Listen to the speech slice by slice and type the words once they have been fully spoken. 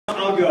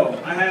go.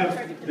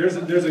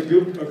 There's a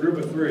group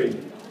of three.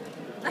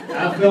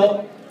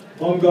 Affelt,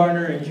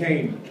 Bumbgarner, and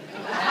Kane.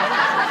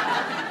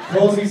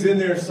 Posey's in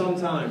there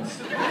sometimes.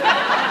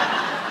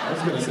 I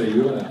was gonna say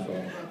you and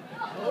Affelt.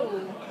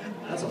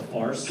 That's a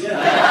farce. Yeah.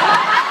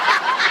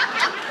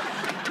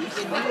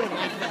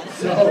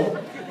 So,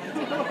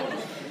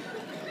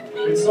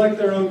 it's like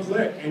their own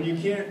clique, and you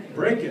can't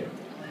break it.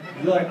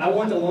 You're like, I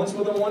went to lunch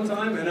with them one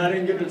time, and I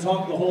didn't get to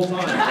talk the whole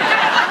time.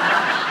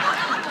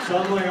 So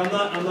I'm like,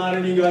 I'm not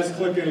in you guys'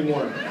 clique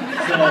anymore.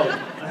 So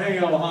I hang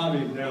out with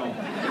Hobby now.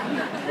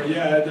 But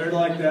yeah, they're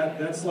like that.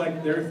 That's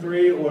like they're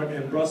three,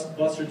 and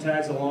Buster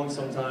tags along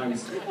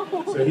sometimes.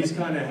 So he's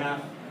kind of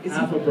half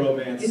a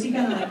bromance. Is he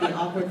kind of like the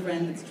awkward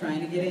friend that's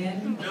trying to get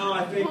in? No,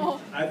 I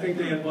think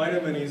they invite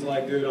him and he's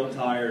like, dude, I'm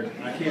tired.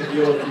 I can't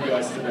deal with you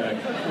guys today.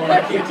 Or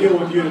I can't deal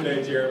with you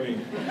today, Jeremy.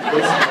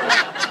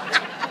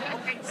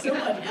 So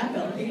much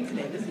Affelt here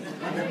today. This is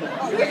wonderful.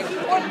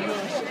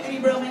 Any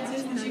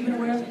bromances that you've been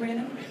aware of,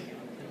 Brandon?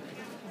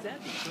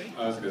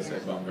 I was gonna say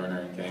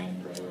Bumbgarner and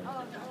Kane, probably.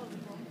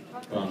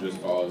 Bum just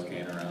follows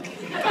Kane around.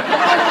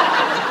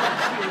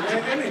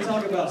 And they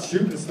talk about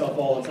shooting stuff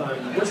all the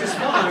time, which is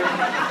fine,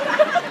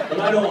 but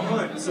I don't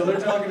hunt. So they're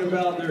talking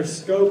about their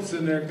scopes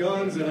and their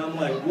guns, and I'm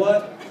like,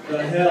 what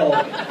the hell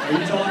are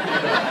you talking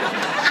about?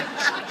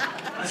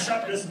 I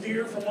shot this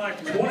deer from like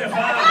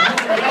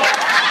 2,500 yards.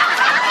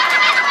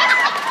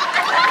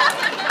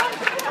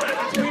 Right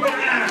between the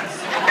eyes.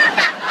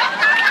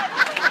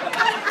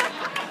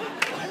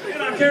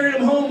 And I carried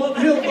him home up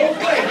the hill both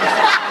ways.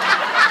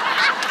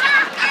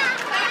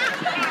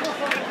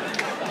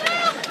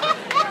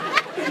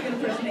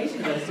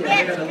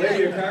 Yeah, the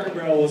lady at Cracker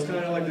Barrel was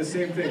kind of like the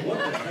same thing. What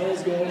the hell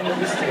is going on with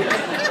this tape?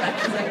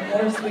 It's like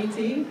more sweet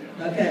tea?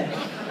 Okay.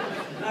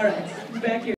 All right. Back here.